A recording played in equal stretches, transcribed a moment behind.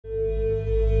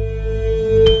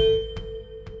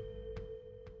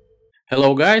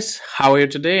Hello guys, how are you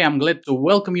today? I'm glad to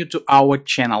welcome you to our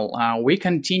channel. We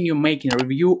continue making a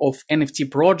review of NFT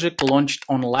project launched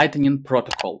on Lightning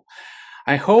protocol.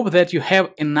 I hope that you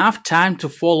have enough time to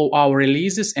follow our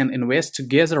releases and invest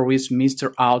together with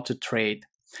Mr. Auto Trade.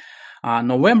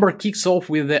 November kicks off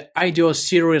with the IDO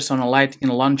series on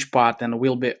Lightning Launchpad and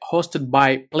will be hosted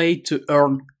by Play to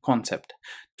Earn concept.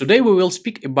 Today we will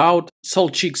speak about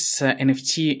SolChicks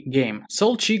NFT game.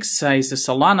 SolChicks is a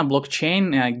Solana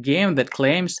blockchain game that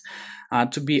claims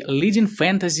to be a leading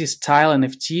fantasy-style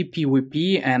NFT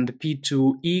PvP and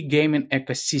P2E gaming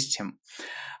ecosystem.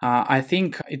 I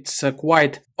think it's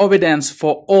quite evidence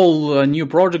for all new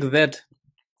projects that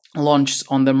launched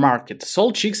on the market.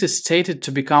 SolChicks is stated to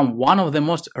become one of the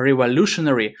most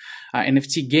revolutionary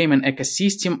NFT gaming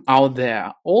ecosystem out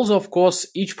there. Also, of course,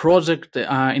 each project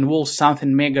involves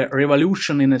something mega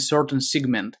revolution in a certain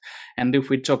segment. And if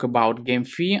we talk about game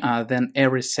fee, then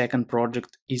every second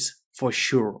project is for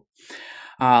sure.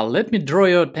 Let me draw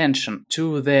your attention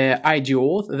to the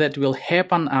IDO that will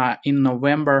happen in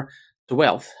November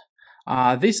 12th.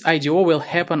 This IDO will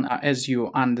happen, as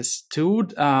you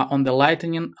understood, on the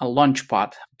Lightning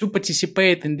Launchpad. To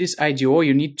participate in this IDO,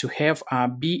 you need to have a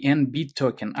BNB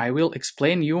token. I will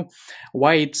explain you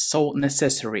why it's so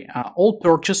necessary. All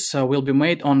purchases will be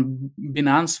made on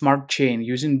Binance Smart Chain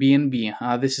using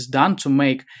BNB. This is done to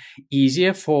make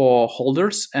easier for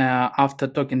holders after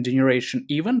token generation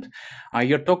event.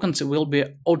 Your tokens will be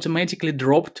automatically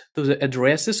dropped to the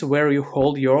addresses where you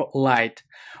hold your Light.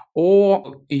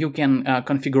 Or you can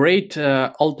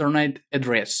configure alternate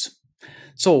address.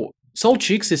 So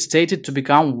SolChicks is stated to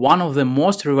become one of the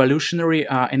most revolutionary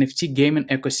NFT gaming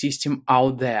ecosystem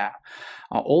out there.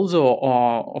 Although,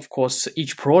 of course,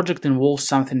 each project involves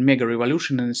something mega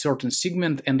revolution in a certain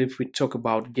segment, and if we talk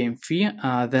about game fee,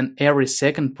 then every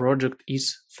second project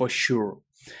is for sure.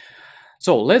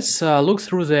 So let's look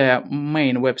through the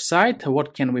main website.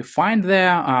 What can we find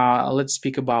there? Let's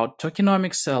speak about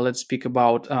tokenomics. Let's speak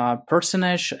about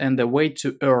personage and the way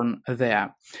to earn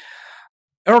there.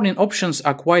 Earning options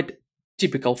are quite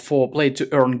typical for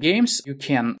play-to-earn games. You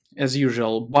can, as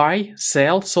usual, buy,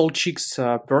 sell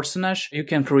SolChicks personage. You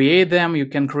can create them. You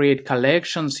can create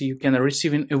collections. You can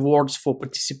receive awards for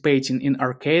participating in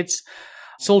arcades.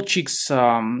 SolChicks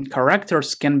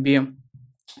characters can be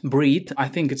breed. I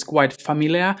think it's quite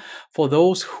familiar for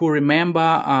those who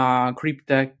remember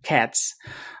crypto cats.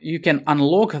 You can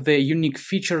unlock the unique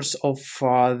features of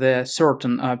the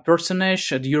certain personage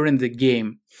during the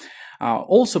game.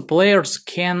 Also, players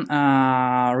can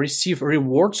receive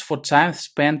rewards for time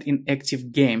spent in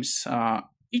active games.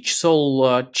 Each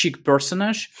SolChick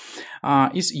personage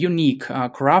is unique,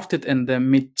 crafted and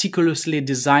meticulously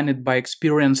designed by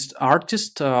experienced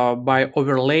artists by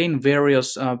overlaying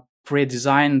various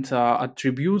pre-designed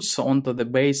attributes onto the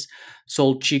base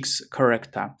SolChicks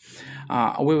character.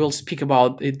 We will speak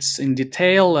about it in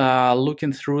detail,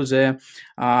 looking through the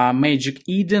Magic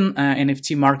Eden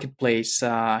NFT marketplace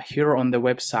here on the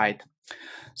website.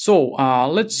 So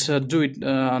let's do it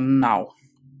now.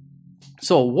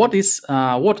 So what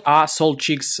are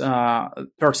SolChicks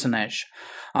personage?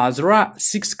 There are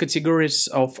 6 categories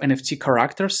of NFT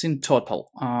characters in total.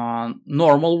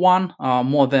 Normal one,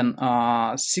 more than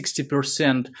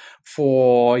 60%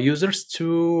 for users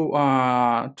to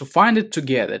find it, to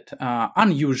get it.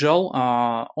 Unusual,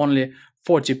 only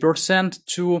 40%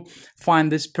 to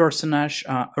find this personage.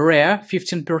 Rare,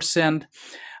 15%.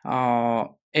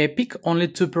 Epic, only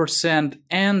 2%,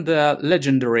 and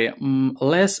legendary,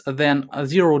 less than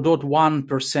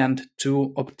 0.1%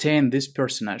 to obtain this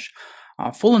personage.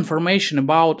 Full information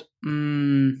about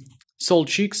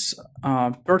SolChicks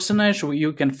personage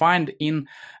you can find in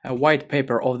a white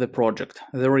paper of the project.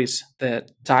 There is the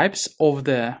types of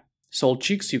the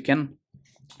SolChicks you can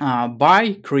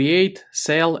buy, create,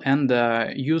 sell, and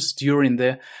use during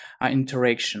the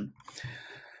interaction.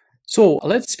 So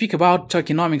let's speak about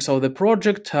tokenomics of the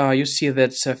project. You see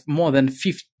that more than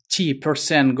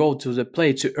 50% go to the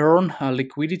play to earn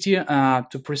liquidity.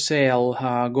 To pre-sale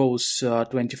goes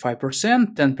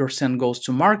 25%, 10% goes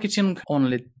to marketing,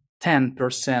 only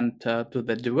 10% to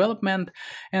the development,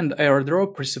 and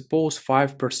airdrop presuppose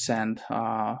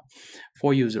 5%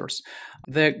 for users.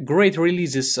 The great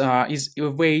releases is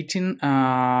waiting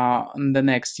in the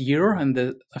next year, in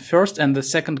the first and the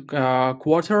second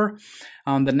quarter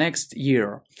on the next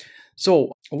year.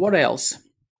 So what else?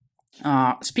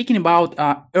 Speaking about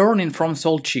earning from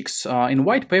SolChicks, in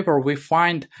white paper we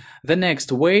find the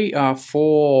next way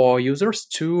for users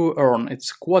to earn.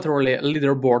 It's quarterly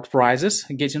leaderboard prizes,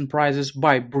 getting prizes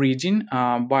by breeding,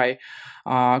 by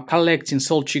collecting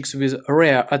SolChicks with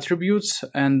rare attributes,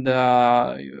 and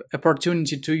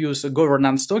opportunity to use a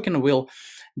governance token will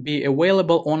be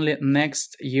available only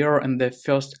next year in the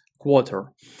first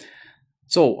quarter.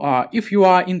 So, if you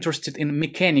are interested in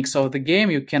mechanics of the game,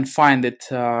 you can find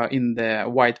it in the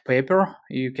white paper.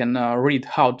 You can read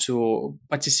how to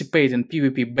participate in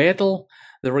PvP battle.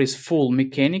 There is full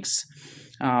mechanics,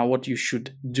 what you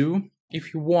should do.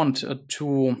 If you want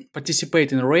to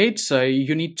participate in raids,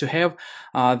 you need to have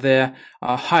the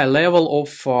high level of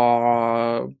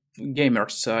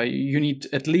gamers. You need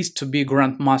at least to be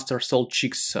Grandmaster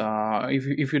SolChicks.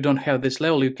 If you don't have this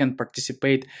level, you can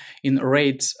participate in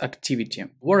raids activity.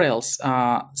 What else?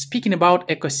 Speaking about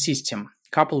ecosystem,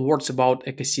 couple words about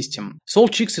ecosystem.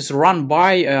 SolChicks is run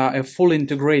by a fully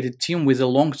integrated team with a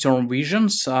long-term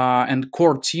visions, and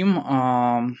core team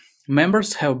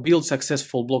members have built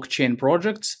successful blockchain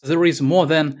projects. There is more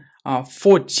than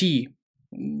 40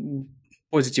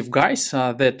 positive guys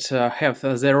that have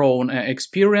their own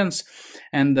experience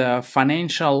and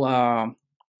financial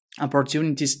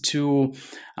opportunities to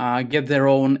get their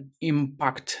own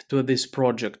impact to this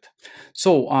project.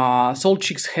 So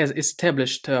SolChicks has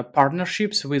established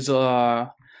partnerships with the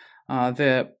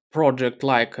project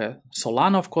like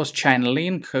Solana, of course,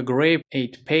 Chainlink, Grape,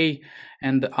 8Pay,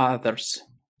 and others.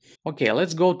 Okay,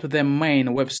 let's go to the main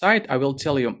website. I will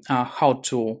tell you how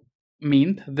to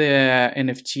mint the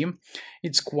NFT.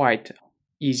 It's quite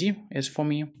easy as for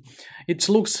me. It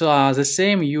looks the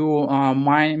same. You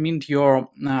mint your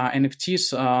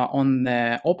NFTs on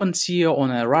the OpenSea,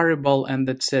 on a Rarible, and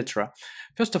etc.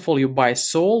 First of all, you buy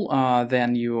Sol,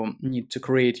 then you need to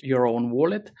create your own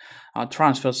wallet,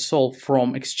 transfer Sol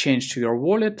from exchange to your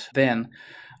wallet, then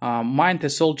mint the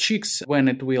SolChicks. When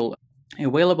it will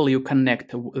available, you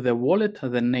connect the wallet,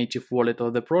 the native wallet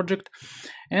of the project,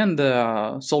 and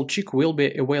SolChick will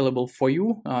be available for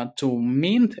you to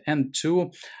mint and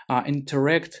to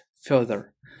interact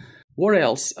further. What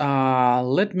else?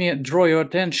 Let me draw your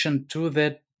attention to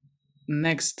the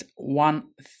next one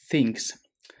things.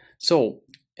 So,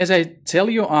 as I tell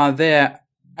you, the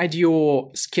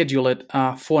IDO scheduled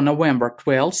for November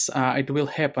 12th. It will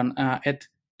happen at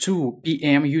 2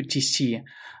 p.m. UTC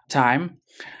time.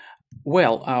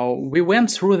 Well, we went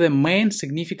through the main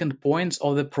significant points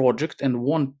of the project and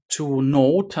want to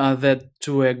note that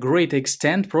to a great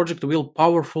extent, project will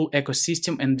powerful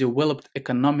ecosystem and developed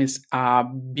economies are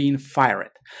being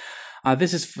fired.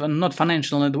 This is not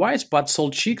financial advice, but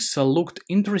SolChicks looked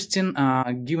interesting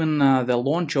given the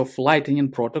launch of Lightning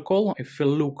protocol. If we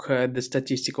look at the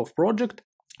statistic of project,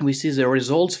 we see the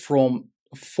results from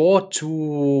 4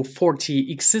 to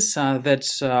 40 X's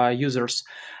that users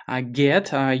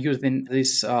get using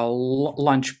this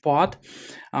Launchpad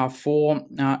for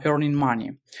earning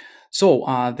money. So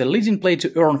the leading play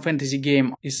to earn fantasy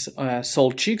game is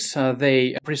SolChicks.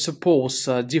 They presuppose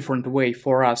a different way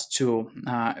for us to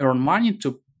earn money,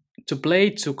 to play,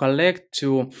 to collect,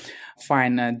 to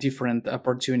find different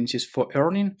opportunities for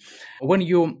earning. When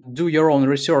you do your own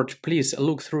research, please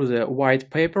look through the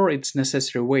white paper. It's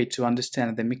necessary way to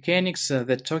understand the mechanics,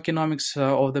 the tokenomics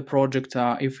of the project.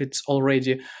 If it's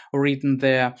already written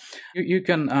there, you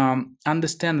can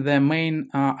understand the main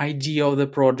idea of the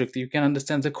project. You can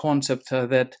understand the concept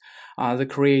that the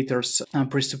creators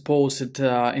presupposed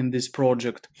in this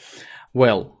project.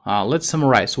 Well, let's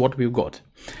summarize what we've got.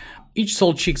 Each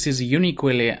SolChicks is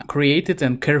uniquely created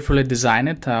and carefully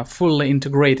designed, fully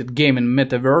integrated gaming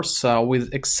metaverse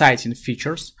with exciting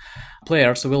features.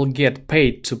 Players will get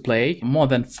paid to play, more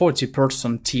than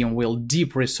 40-person team with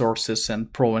deep resources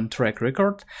and proven track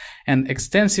record, and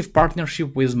extensive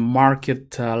partnership with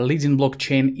market-leading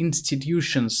blockchain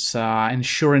institutions,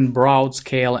 ensuring broad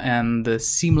scale and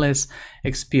seamless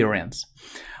experience.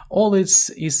 All this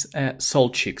is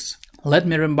SolChicks. Let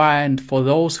me remind for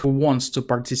those who want to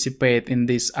participate in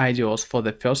these IDOs for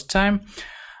the first time,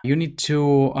 you need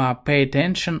to pay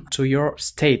attention to your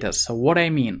status. So what I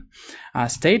mean?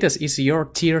 Status is your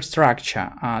tier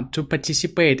structure. To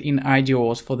participate in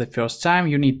IDOs for the first time,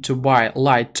 you need to buy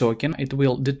Light token. It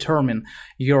will determine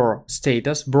your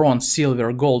status, bronze,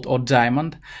 silver, gold or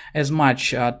diamond. As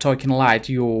much token Light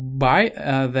you buy,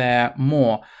 the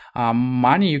more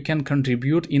money you can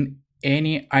contribute in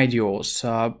any IDOs.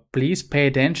 Please pay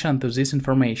attention to this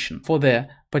information. For the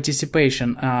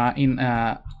participation in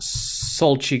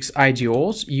SolChicks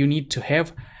IDOs, you need to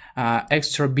have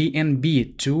extra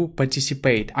BNB to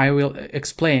participate. I will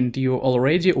explain to you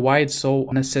already why it's so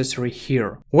necessary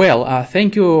here. Well,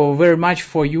 thank you very much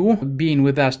for you being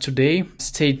with us today.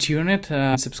 Stay tuned,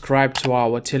 subscribe to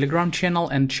our Telegram channel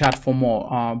and chat for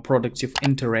more productive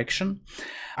interaction.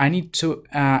 I need to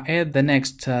add the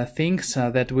next things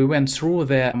that we went through,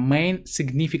 the main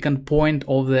significant point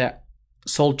of the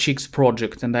SolChicks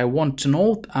project, and I want to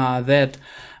note that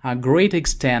a great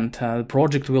extent the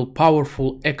project will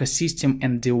powerful ecosystem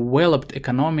and developed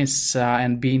economies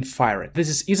and being fired.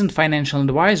 This isn't financial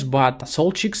advice, but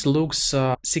SolChicks looks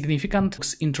significant,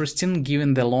 looks interesting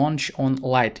given the launch on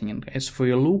Lightning. As for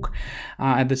you look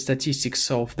at the statistics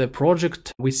of the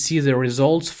project, we see the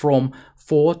results from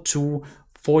 4 to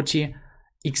 40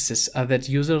 X's that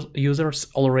users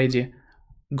already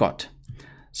got.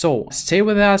 So stay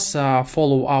with us,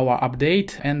 follow our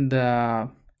update, and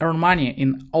earn money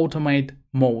in automate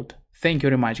mode. Thank you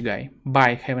very much, guy.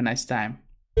 Bye. Have a nice time.